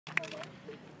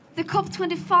The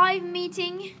COP25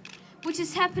 meeting, which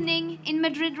is happening in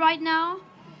Madrid right now,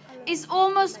 is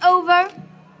almost over.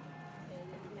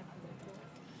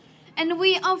 And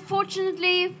we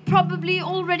unfortunately probably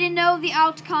already know the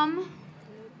outcome.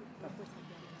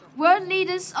 World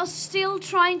leaders are still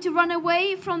trying to run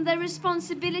away from their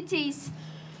responsibilities.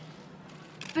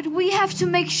 But we have to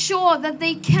make sure that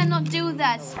they cannot do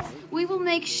that. We will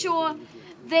make sure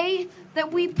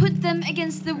that we put them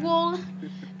against the wall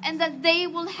and that they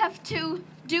will have to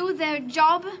do their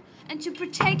job and to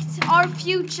protect our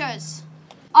futures.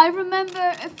 I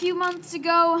remember a few months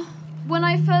ago when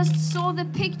I first saw the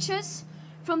pictures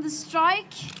from the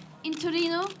strike in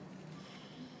Turin,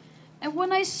 and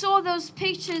when I saw those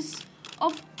pictures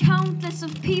of countless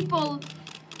of people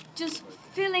just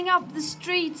filling up the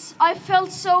streets, I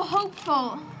felt so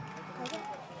hopeful.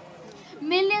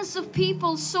 Millions of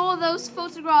people saw those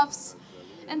photographs,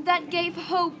 and that gave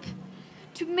hope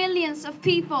to millions of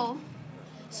people.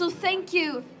 So thank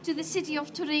you to the city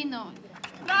of Turin.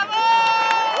 Bravo!